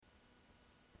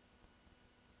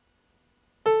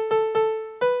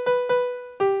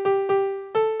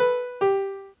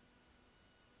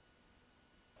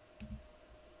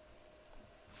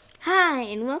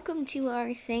and welcome to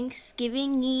our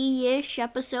Thanksgiving-ish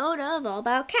episode of All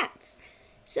About Cats.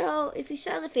 So, if you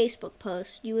saw the Facebook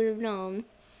post, you would have known,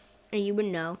 or you would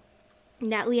know,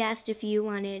 that we asked if you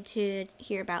wanted to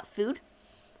hear about food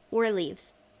or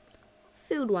leaves.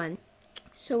 Food one.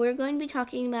 So we're going to be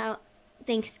talking about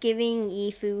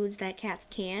Thanksgiving-y foods that cats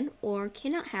can or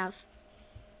cannot have.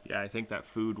 Yeah, I think that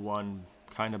food won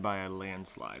kind of by a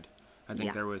landslide. I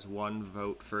think there was one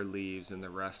vote for leaves and the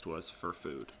rest was for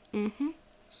food. Mm-hmm.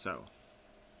 So,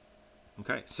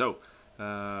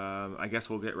 I guess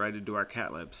we'll get right into our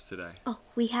cat libs today. Oh,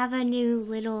 we have a new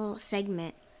little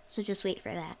segment, so just wait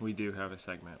for that. We do have a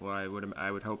segment. Well,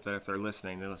 I would hope that if they're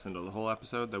listening, they listen to the whole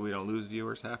episode, that we don't lose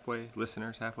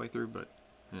listeners halfway through, but,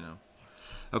 you know.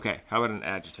 Okay, how about an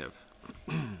adjective?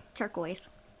 Turquoise.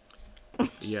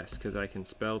 Yes, because I can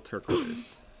spell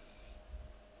turquoise.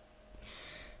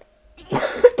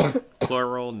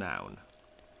 Plural noun.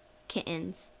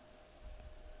 Kittens.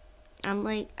 I'm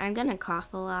gonna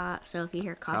cough a lot, so if you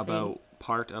hear coughing. How about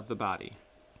part of the body?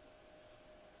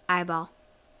 Eyeball.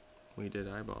 We did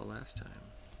eyeball last time.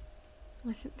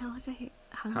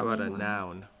 How about a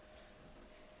noun?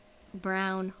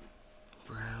 Brown.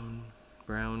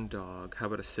 Brown dog. How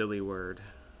about a silly word?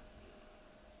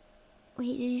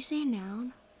 Wait, did you say a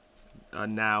noun? A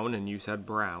noun, and you said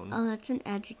brown. Oh, that's an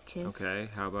adjective. Okay,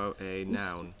 how about a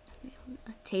noun?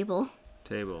 A table.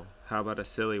 Table. How about a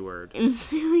silly word? A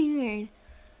silly word.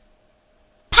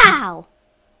 Pow!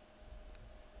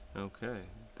 Okay,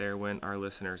 there went our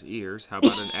listeners' ears. How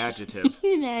about an adjective?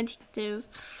 An adjective.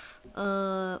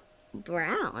 Brown.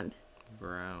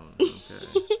 Brown,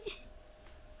 okay.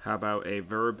 How about a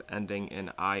verb ending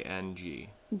in ing?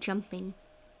 Jumping.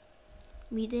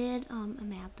 We did a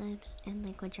Mad Libs in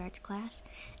language arts class,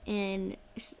 and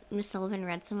Miss Sullivan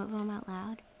read some of them out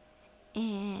loud,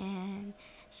 and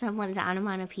someone's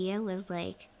onomatopoeia was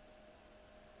like,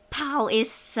 "Pow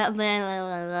is something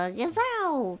is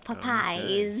out,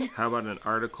 Popeyes." Okay. How about an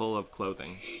article of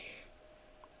clothing?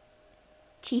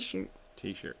 T-shirt.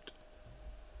 T-shirt.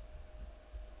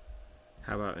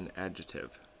 How about an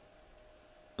adjective?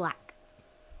 Black.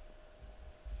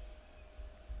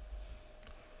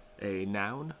 A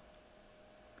noun?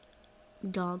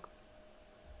 Dog.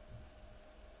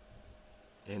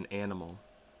 An animal?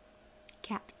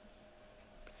 Cat.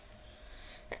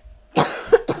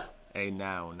 A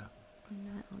noun?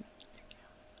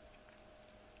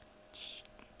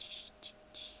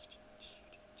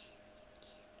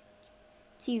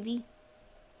 TV.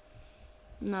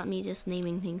 Not me just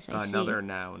naming things I see. Another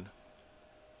noun.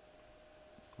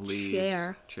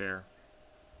 Leaves. Chair.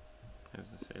 I was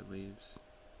going to say leaves.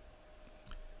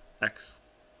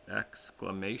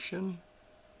 Exclamation?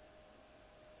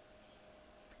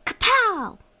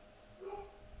 Kapow!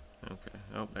 Okay.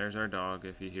 Oh, there's our dog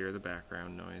if you hear the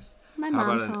background noise. My How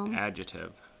mom's about an home.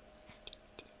 adjective?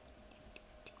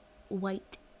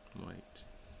 White. White.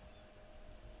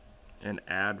 An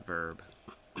adverb.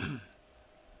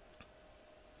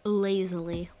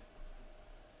 Lazily.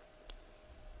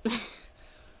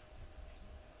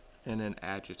 And an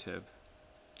adjective.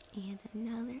 And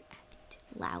another adjective.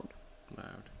 Loud.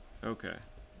 Loud. Okay.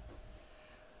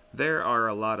 There are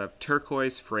a lot of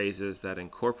turquoise phrases that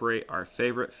incorporate our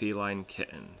favorite feline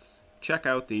kittens. Check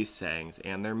out these sayings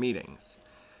and their meanings.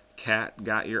 Cat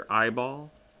got your eyeball?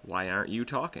 Why aren't you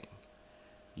talking?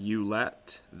 You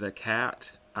let the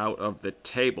cat out of the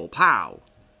table. Pow!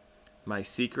 My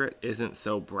secret isn't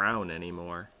so brown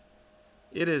anymore.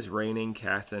 It is raining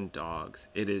cats and dogs.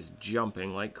 It is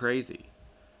jumping like crazy.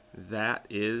 That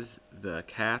is the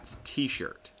cat's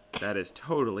t-shirt. That is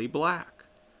totally black.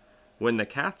 When the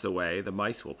cat's away, the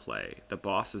mice will play. The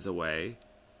boss is away.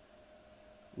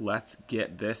 Let's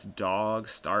get this dog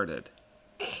started.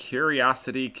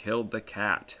 Curiosity killed the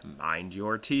cat. Mind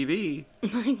your TV.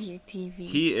 Mind your TV.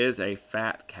 He is a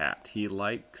fat cat. He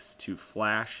likes to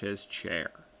flash his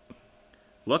chair.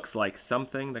 Looks like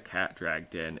something the cat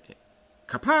dragged in.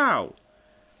 Kapow!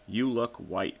 You look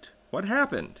white. What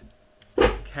happened?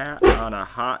 Cat on a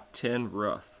hot tin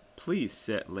roof. Please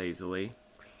sit lazily.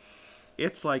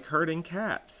 It's like herding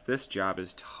cats. This job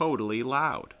is totally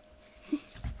loud.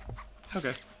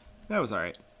 Okay, that was all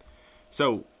right.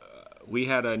 So, we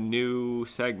had a new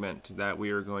segment that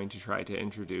we were going to try to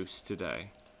introduce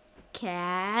today.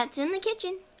 Cats in the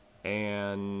kitchen.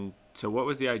 And so, what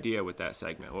was the idea with that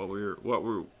segment? What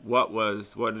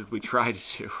did we try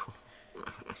to do?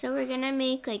 So we're gonna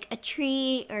make like a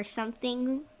treat or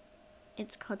something.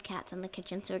 It's called Cats in the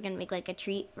Kitchen, so we're gonna make like a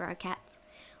treat for our cats.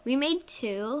 We made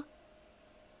 2.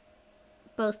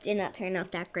 Both did not turn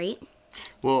out that great.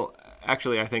 Well,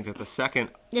 actually, I think that the second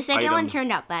one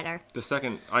turned out better. The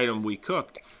second item we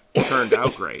cooked turned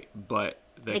out great, but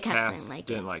the cats cats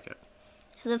didn't like it.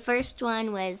 So the first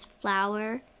one was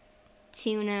flour,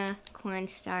 tuna,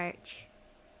 cornstarch,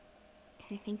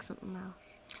 and I think something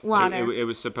else. Water. It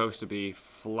was supposed to be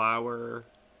flour,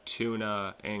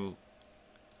 tuna, and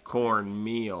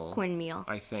cornmeal. Cornmeal.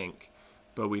 I think.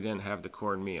 But we didn't have the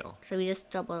cornmeal. So we just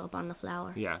doubled up on the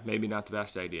flour. Yeah, maybe not the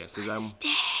best idea. So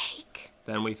Mistake!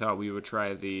 Then we thought we would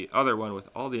try the other one with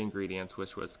all the ingredients,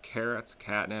 which was carrots,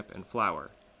 catnip, and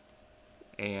flour.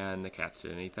 And the cats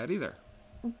didn't eat that either.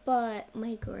 But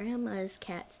my grandma's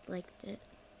cats liked it.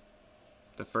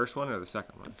 The first one or the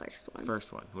second one? The first one.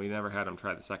 First one. We never had them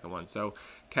try the second one. So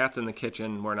cats in the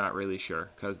kitchen, we're not really sure,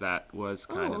 because that was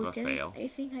kind of a fail. I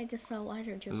think I just saw water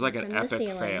dripping. It was like an from epic the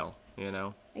ceiling. fail, you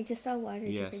know? I just saw water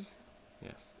dripping.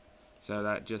 Yes. So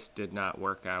that just did not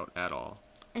work out at all.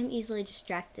 I'm easily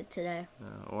distracted today.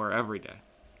 Or every day.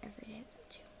 Every day,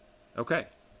 too. Okay.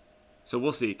 So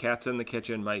we'll see. Cats in the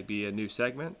Kitchen might be a new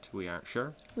segment. We aren't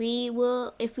sure. We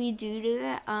will, if we do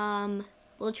that,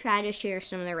 we'll try to share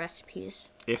some of the recipes.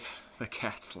 If the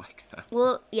cats like them.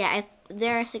 Well, yeah, if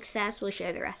they're a success, we'll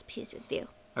share the recipes with you.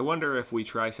 I wonder if we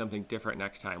try something different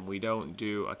next time. We don't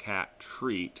do a cat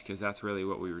treat, because that's really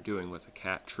what we were doing, was a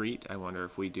cat treat. I wonder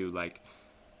if we do, like,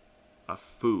 a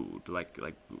food, like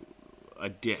a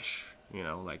dish, you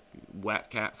know, like wet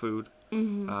cat food.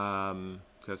 Mm-hmm.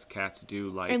 Because cats do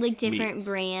like or like different meats.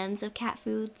 brands of cat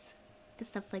foods and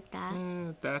stuff like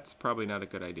that. That's probably not a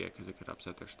good idea, because it could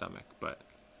upset their stomach, but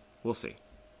we'll see.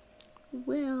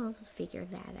 We'll figure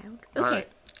that out. Okay, All right,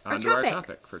 on to our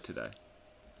topic for today.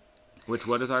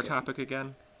 What is our topic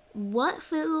again? What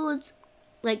foods,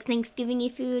 like Thanksgiving-y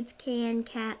foods, can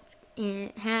cats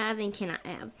have and cannot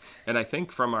have? And I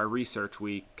think from our research,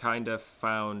 we kind of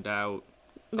found out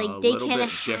like a they little can bit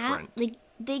have, different. Like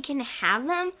they can have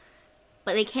them,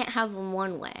 but they can't have them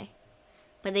one way.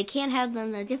 But they can have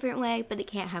them a different way, but they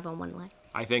can't have them one way.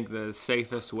 I think the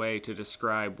safest way to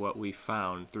describe what we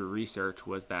found through research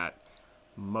was that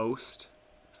most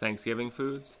Thanksgiving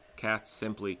foods cats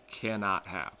simply cannot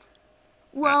have.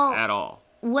 Well, at all.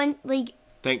 When like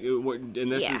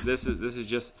this is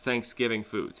just Thanksgiving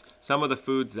foods. Some of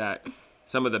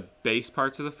the base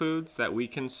parts of the foods that we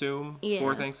consume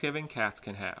for Thanksgiving, cats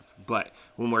can have. But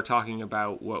when we're talking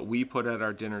about what we put at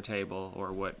our dinner table,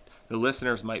 or what the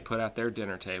listeners might put at their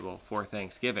dinner table for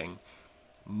Thanksgiving,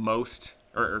 most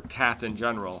or cats in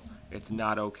general, it's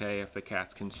not okay if the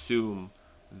cats consume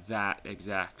that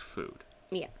exact food.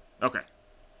 Yeah. Okay.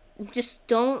 Just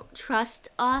don't trust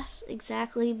us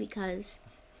exactly, because...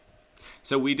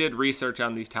 So we did research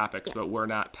on these topics, but we're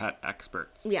not pet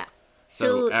experts. Yeah.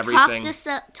 So everything...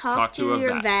 Talk to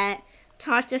your vet.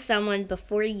 Talk to someone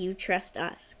before you trust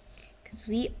us. Because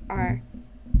we are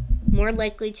more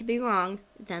likely to be wrong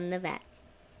than the vet.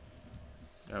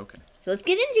 Okay. So let's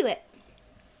get into it.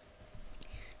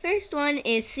 First one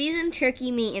is seasoned turkey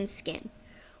meat and skin.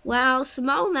 While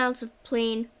small amounts of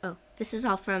plain... Oh, this is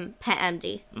all from Pet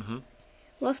MD. Mm-hmm.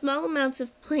 While small amounts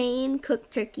of plain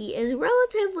cooked turkey is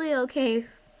relatively okay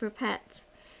for pets,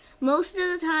 most of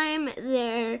the time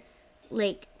they're,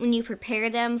 like, when you prepare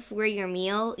them for your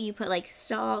meal, you put, like,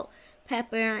 salt,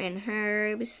 pepper, and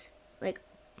herbs. Like,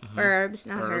 herbs,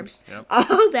 not herbs. Yep.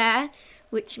 All that,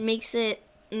 which makes it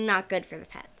not good for the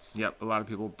pets. Yep, a lot of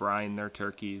people brine their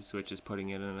turkeys, which is putting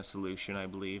it in a solution, I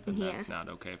believe, and that's not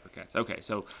okay for cats. Okay,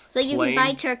 so like if you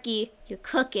buy turkey, you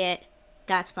cook it,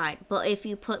 that's fine. But if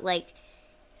you put like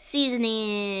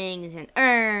seasonings and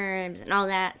herbs and all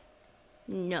that,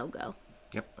 no go.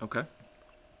 Yep, okay.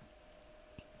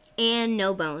 And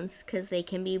no bones, because they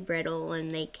can be brittle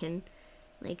and they can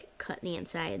like cut the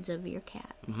insides of your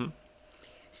cat. Mm-hmm.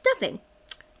 Stuffing.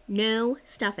 No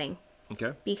stuffing.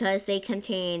 Okay. Because they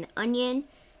contain onion,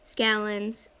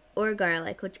 scallions, or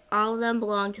garlic, which all of them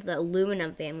belong to the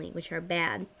aluminum family, which are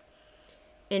bad.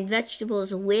 And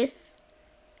vegetables within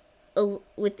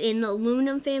the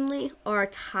aluminum family are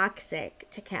toxic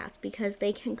to cats because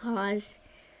they can cause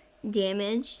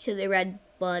damage to the red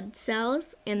blood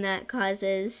cells, and that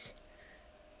causes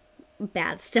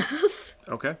bad stuff.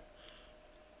 Okay.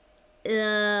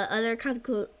 Other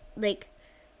like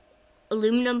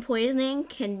aluminum poisoning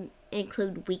can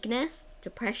include weakness,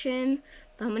 depression,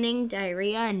 vomiting,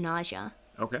 diarrhea, and nausea.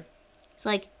 Okay. So,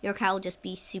 like, your cat will just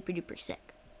be super duper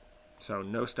sick. So,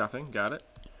 no stuffing. Got it.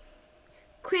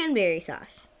 Cranberry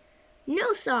sauce.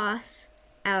 No sauce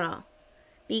at all.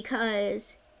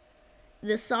 Because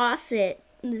the sauces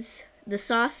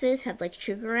have, like,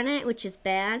 sugar in it, which is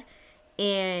bad.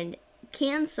 And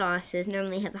canned sauces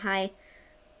normally have high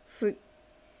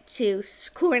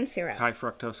fructose corn syrup. High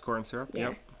fructose corn syrup. Yeah.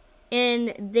 Yep.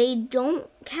 And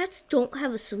cats don't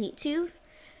have a sweet tooth,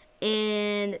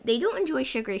 and they don't enjoy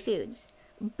sugary foods.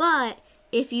 But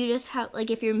if you just have, like,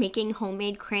 if you're making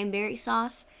homemade cranberry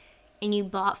sauce and you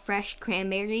bought fresh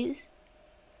cranberries,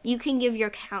 you can give your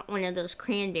cat one of those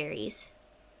cranberries.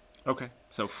 Okay,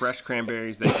 so fresh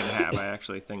cranberries they can have. I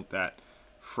actually think that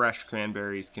fresh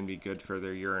cranberries can be good for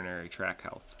their urinary tract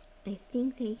health. I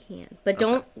think they can. But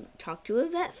don't talk to a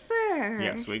vet first.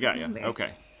 Yes, we got you. Remember.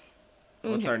 Okay.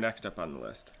 What's our next up on the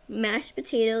list? Mashed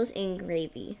potatoes and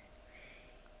gravy.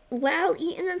 While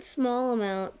eaten in small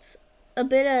amounts, a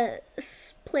bit of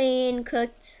plain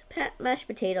cooked mashed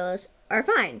potatoes are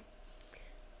fine.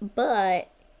 But,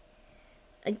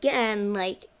 again,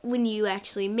 like, when you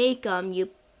actually make them, you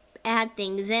add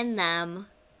things in them,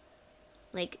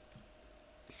 like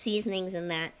seasonings and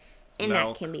that, and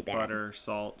Milk, that can be bad. butter,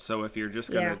 salt. So if you're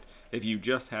just gonna, if you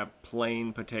just have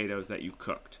plain potatoes that you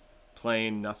cooked,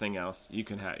 plain, nothing else, you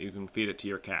can feed it to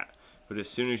your cat. But as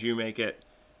soon as you make it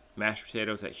mashed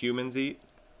potatoes that humans eat,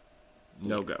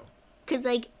 no go. 'Cause,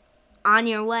 like, on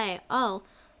your way, I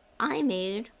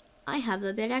have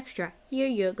a bit extra. Here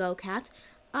you go, cat.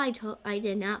 I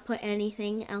did not put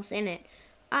anything else in it.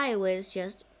 I was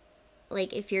just,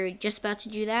 like, if you're just about to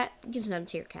do that, give them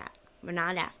to your cat, but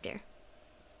not after.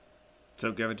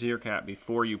 So give it to your cat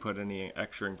before you put any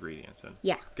extra ingredients in.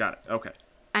 Yeah. Got it. Okay.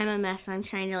 I'm a mess. I'm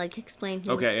trying to, like, explain things.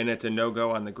 Okay, and it's a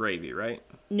no-go on the gravy, right?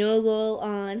 No go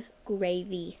on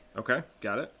gravy. Okay,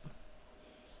 got it.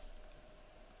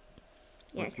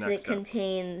 Yeah, What's because next it up?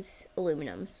 contains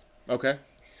aluminums. Okay.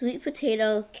 Sweet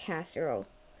potato casserole.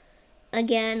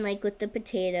 Again, like with the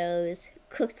potatoes,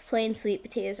 cooked plain sweet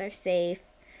potatoes are safe,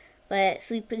 but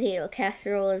sweet potato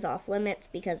casserole is off limits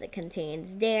because it contains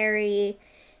dairy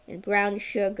and brown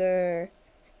sugar,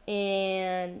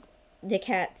 and the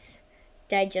cat's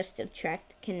digestive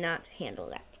tract cannot handle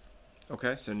that.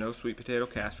 Okay, so no sweet potato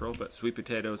casserole, but sweet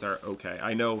potatoes are okay.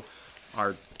 I know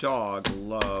our dog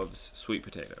loves sweet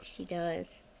potatoes, She does.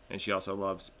 and she also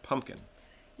loves pumpkin.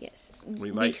 Yes.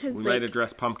 We might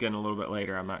address pumpkin a little bit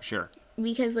later. I'm not sure.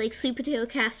 Because, like, sweet potato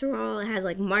casserole, it has,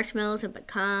 like, marshmallows and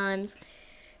pecans,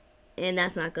 and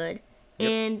that's not good. Yep.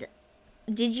 And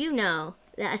did you know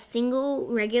that a single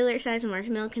regular-sized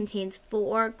marshmallow contains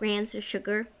 4 grams of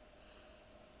sugar?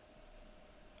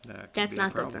 That could That's be a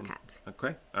not good for problem. cats.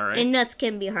 Okay, all right. And nuts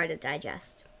can be hard to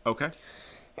digest. Okay.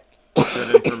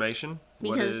 Good information.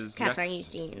 What Because is cats next? aren't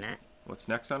used to eating that. What's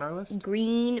next on our list?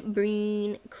 Green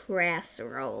bean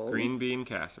casserole. Green bean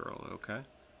casserole. Okay.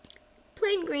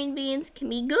 Plain green beans can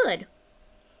be good,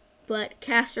 but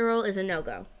casserole is a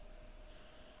no-go.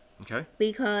 Okay.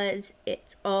 Because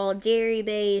it's all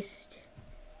dairy-based,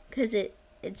 because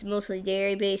it's mostly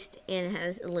dairy-based and it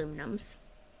has aluminums.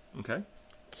 Okay.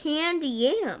 Canned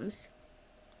yams.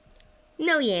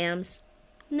 No yams.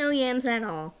 No yams at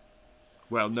all.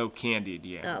 Well, no candied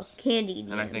yams. Oh, candied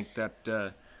yams. And I think that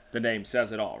the name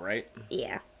says it all, right?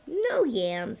 Yeah. No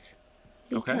yams.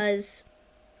 Okay. Because...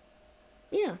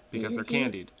 Yeah. Because they're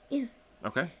candied. Yeah.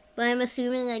 Okay. But I'm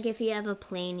assuming, like, if you have a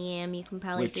plain yam, you can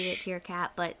probably feed it to your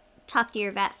cat, but talk to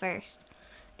your vet first.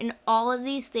 And all of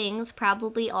these things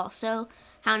probably also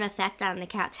have an effect on the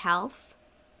cat's health.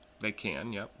 They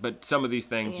can, yep. But some of these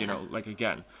things, you know, like,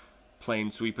 again, plain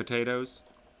sweet potatoes,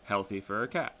 healthy for a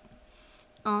cat.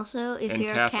 Also, if And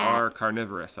your cats cat... are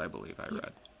carnivorous, I believe I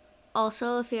read.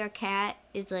 Also, if your cat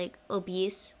is, like,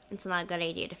 obese, it's not a good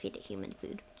idea to feed it human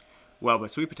food. Well,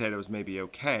 but sweet potatoes may be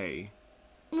okay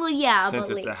Well, yeah, since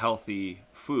but it's like, a healthy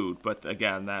food. But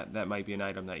again, that might be an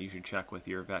item that you should check with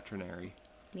your veterinary.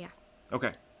 yeah.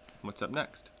 Okay, what's up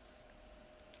next?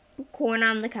 Corn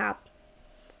on the cob.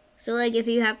 So, like, if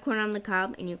you have corn on the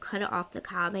cob and you cut it off the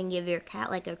cob and give your cat,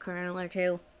 like, a kernel or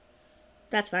two,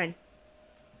 that's fine.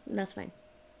 That's fine.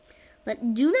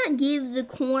 But do not give the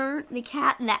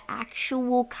cat the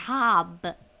actual cob.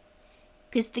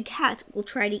 Because the cat will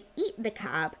try to eat the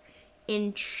cob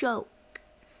and choke.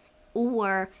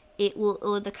 Or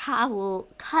the cob will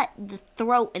cut the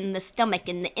throat and the stomach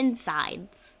and the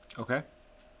insides. Okay.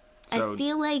 So, I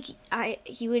feel like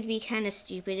you would be kind of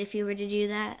stupid if you were to do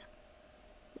that.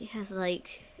 Because,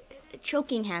 like, a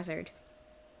choking hazard.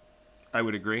 I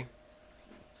would agree.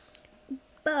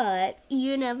 But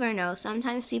you never know.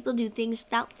 Sometimes people do things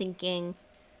without thinking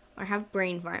or have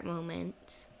brain fart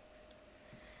moments.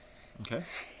 Okay.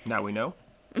 Now we know.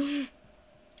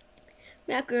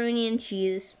 Macaroni and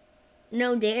cheese.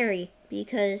 No dairy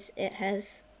because it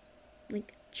has,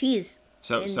 like, cheese.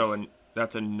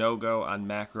 That's a no-go on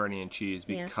macaroni and cheese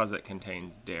Yeah. because it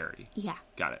contains dairy. Yeah.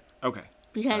 Got it. Okay.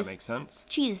 Because That makes sense.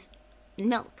 cheese and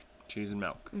milk. Cheese and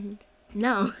milk.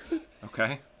 No.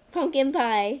 Okay. Pumpkin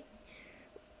pie.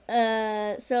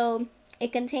 So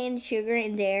it contains sugar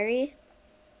and dairy.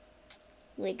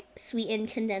 like sweetened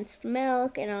condensed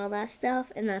milk and all that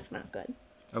stuff, and that's not good.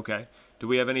 Okay. Do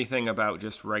we have anything about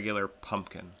just regular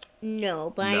pumpkin?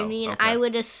 No, but No, I mean, okay. I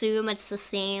would assume it's the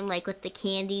same, like with the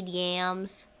candied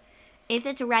yams. If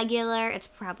it's regular, it's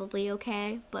probably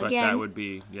okay. But again, that would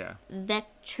be, yeah.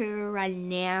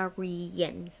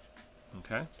 veterinarians,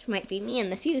 Okay. which might be me in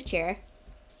the future.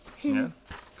 Yeah,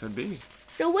 could be.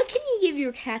 So what can you give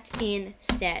your cats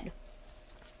instead?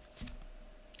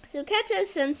 So cats have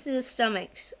sensitive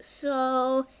stomachs,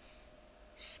 so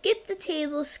skip the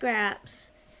table scraps,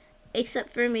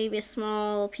 except for maybe a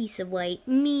small piece of white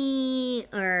meat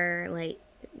or like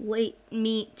white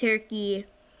meat turkey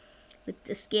with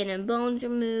the skin and bones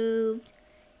removed.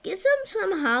 Get them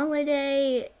some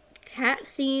holiday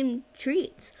cat-themed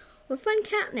treats or fun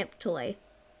catnip toy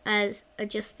as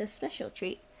just a special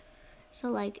treat. So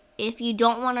like if you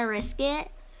don't want to risk it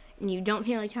and you don't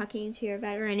feel like talking to your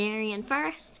veterinarian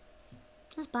first,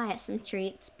 just buy it some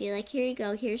treats. Be like, here you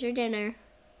go, here's your dinner.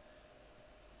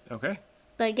 Okay.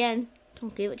 But again,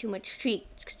 don't give it too much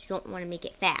treats because you don't want to make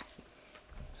it fat.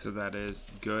 So that is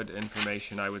good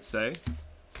information, I would say.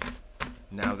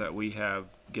 Now that we have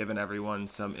given everyone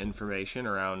some information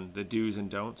around the do's and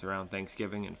don'ts around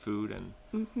Thanksgiving and food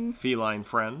and feline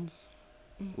friends,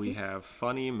 we have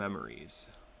funny memories.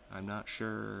 I'm not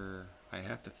sure. I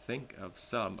have to think of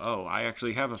some. Oh, I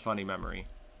actually have a funny memory.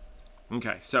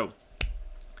 Okay, so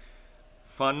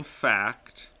fun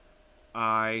fact,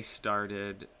 I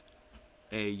started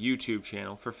a YouTube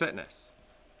channel for fitness,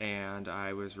 and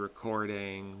I was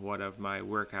recording one of my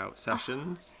workout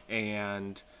sessions,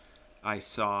 and I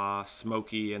saw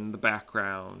Smokey in the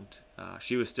background.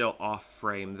 She was still off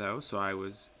frame though, so I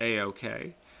was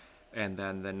A-okay. And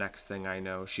then the next thing I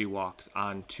know, she walks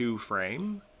onto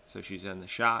frame, so she's in the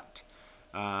shot.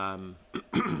 And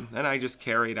I just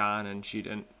carried on, and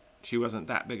she wasn't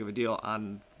that big of a deal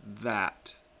on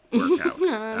that workout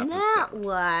On that episode.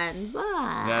 one,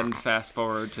 but Then fast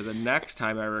forward to the next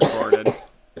time I recorded,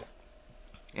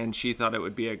 and she thought it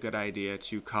would be a good idea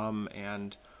to come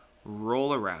and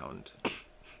roll around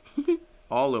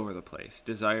all over the place,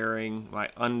 desiring my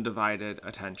undivided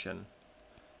attention.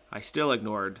 I still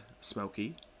ignored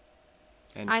Smokey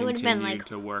and I would've been continued like-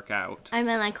 to work out. I've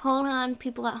been like, hold on,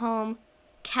 people at home,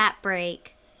 cat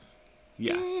break.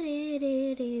 Yes.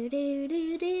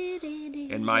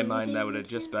 In my mind, that would have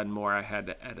just been more I had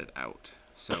to edit out.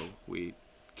 So we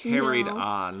carried No.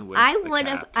 on with I the would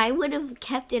have, cat. I would have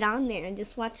kept it on there and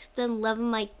just watched them love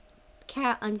my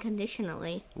cat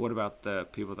unconditionally. What about the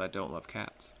people that don't love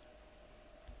cats?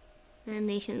 And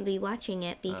they shouldn't be watching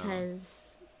it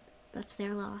because that's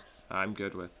their loss. I'm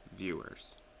good with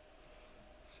viewers.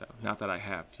 So, not that I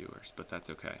have viewers, but that's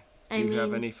okay. I Do you have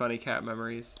mean- any funny cat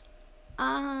memories?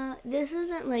 This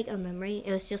isn't like a memory.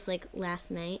 It was just like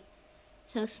last night.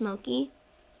 So Smokey,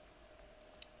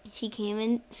 she came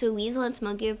in. So Weasel and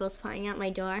Smokey were both pawing out my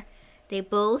door. They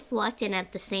both walked in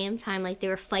at the same time, like they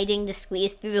were fighting to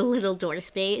squeeze through the little door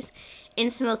space.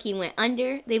 And Smokey went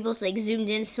under. They both like zoomed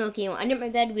in. Smokey went under my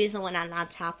bed. Weasel went on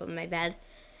top of my bed.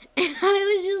 And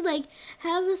I was just like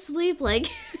half asleep, like.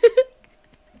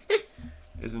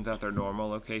 Isn't that their normal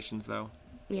locations, though?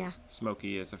 Yeah.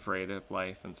 Smokey is afraid of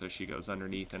life, and so she goes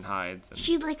underneath and hides. And...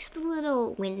 She likes the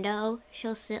little window.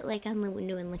 She'll sit like on the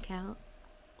window and look out.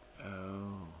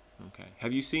 Oh, okay.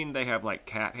 Have you seen they have like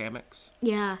cat hammocks?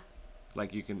 Yeah.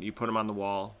 Like you put them on the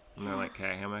wall, and they're like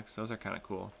cat hammocks. Those are kind of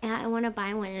cool. Yeah, I want to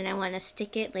buy one and I want to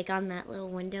stick it like on that little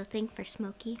window thing for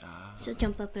Smokey. So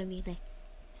jump up and be like,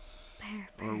 "Brr,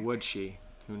 Or brr." would she?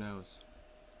 Who knows?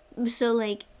 So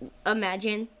like,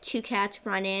 imagine two cats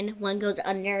run in, one goes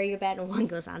under your bed and one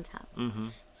goes on top. Mm-hmm.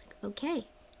 Like, okay.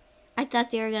 I thought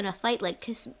they were gonna fight, like,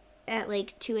 'cause at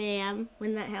like 2 a.m.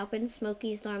 when that happens,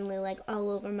 Smokey's normally like all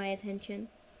over my attention.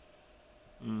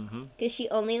 Mm-hmm. 'Cause she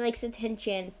only likes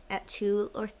attention at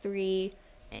 2 or 3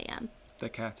 a.m. The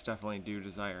cats definitely do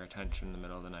desire attention in the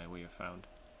middle of the night, we have found.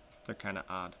 They're kind of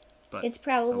odd. But It's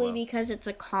probably well. because it's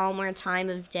a calmer time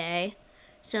of day,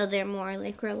 so they're more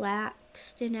like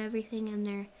relaxed and everything,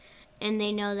 and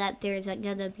they know that there's not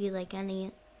gonna be like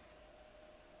any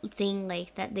thing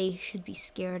like that they should be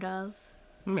scared of.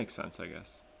 Makes sense, I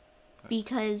guess.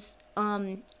 Because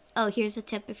here's a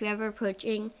tip: if you're ever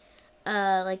approaching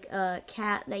like a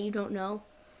cat that you don't know,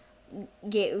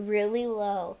 get really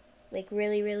low, like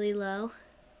really really low,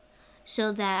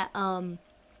 so that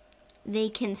they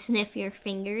can sniff your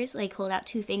fingers, like hold out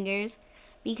 2 fingers,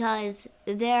 because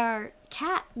their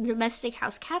domestic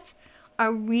house cats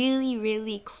are really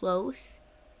really close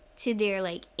to their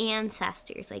like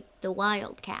ancestors, like the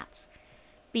wild cats,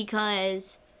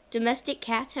 because domestic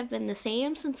cats have been the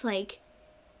same since like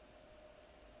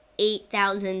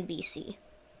 8,000 BC.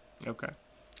 Okay.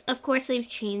 Of course, they've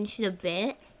changed a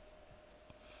bit,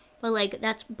 but like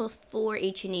that's before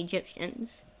ancient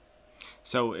Egyptians.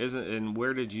 So and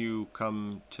where did you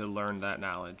come to learn that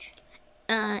knowledge?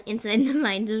 Inside the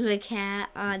Mind of a Cat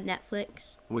on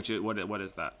Netflix. What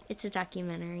is that? It's a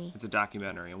documentary. It's a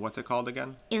documentary. And what's it called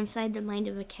again? Inside the Mind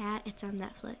of a Cat. It's on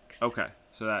Netflix. Okay.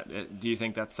 So do you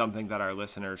think that's something that our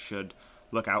listeners should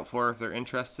look out for if they're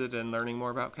interested in learning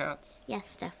more about cats?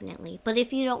 Yes, definitely. But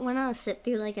if you don't want to sit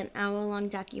through like an hour-long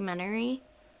documentary,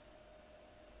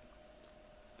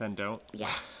 then don't.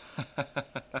 Yeah.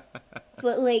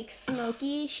 But like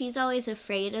Smokey, she's always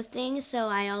afraid of things, so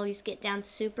I always get down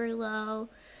super low,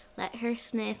 let her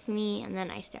sniff me, and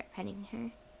then I start petting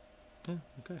her. Yeah,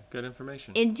 okay, good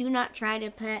information. And do not try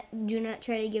to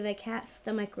give a cat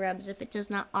stomach rubs if it does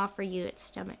not offer you its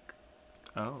stomach.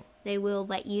 Oh. They will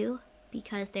bite you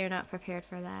because they're not prepared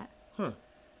for that. Huh.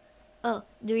 Oh,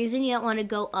 the reason you don't want to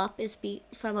go up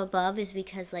from above is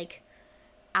because like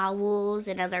owls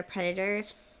and other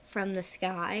predators from the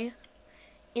sky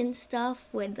and stuff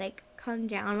would like come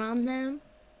down on them.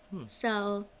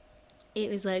 So it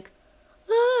was like,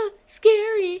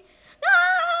 scary.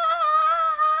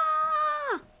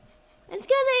 It's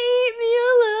gonna eat me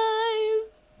alive.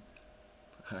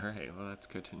 All right, well that's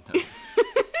good to know.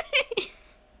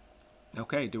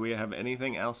 Okay, do we have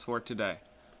anything else for today?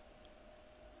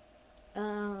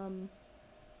 I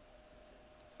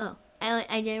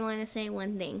did want to say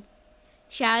one thing.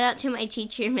 Shout out to my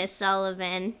teacher, Miss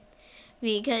Sullivan,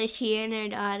 because she and her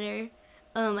daughter,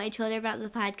 I told her about the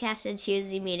podcast and she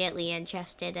was immediately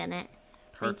interested in it.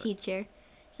 Perfect. My teacher.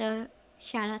 So,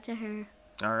 shout out to her.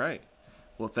 All right.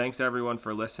 Well, thanks everyone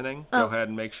for listening. Go ahead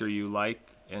and make sure you like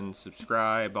and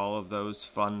subscribe, all of those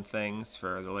fun things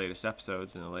for the latest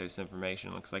episodes and the latest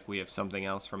information. Looks like we have something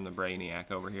else from the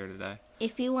Brainiac over here today.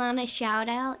 If you want a shout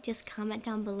out, just comment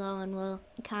down below and we'll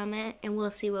comment and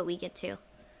we'll see what we get to.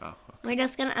 Oh, okay.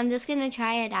 I'm just gonna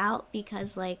try it out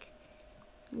because like,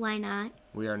 why not?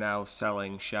 We are now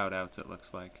selling shout outs, it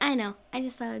looks like. I know. I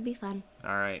just thought it'd be fun.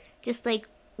 All right. Just like,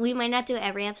 we might not do it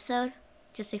every episode,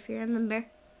 just if you remember.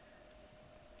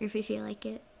 Or if you feel like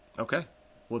it. Okay.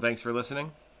 Well, thanks for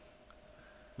listening.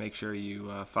 Make sure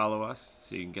you follow us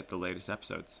so you can get the latest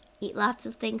episodes. Eat lots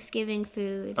of Thanksgiving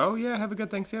food. Oh, yeah. Have a good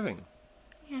Thanksgiving.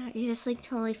 Yeah, you're just like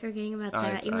totally forgetting about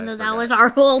that, I even though that forgot. was our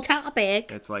whole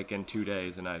topic. It's like in 2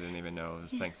 days, and I didn't even know it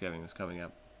was Thanksgiving was coming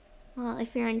up. Well,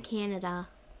 if you're in Canada,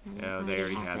 then it Yeah, they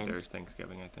already happened. had theirs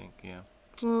Thanksgiving, I think. Yeah.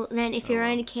 Well, then if you're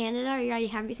well. in Canada or you already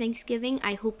have your Thanksgiving,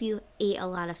 I hope you ate a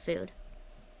lot of food.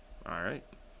 All right.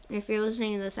 And if you're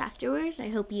listening to this afterwards, I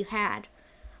hope you had.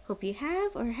 Hope you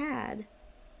have or had.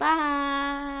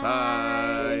 Bye. Bye.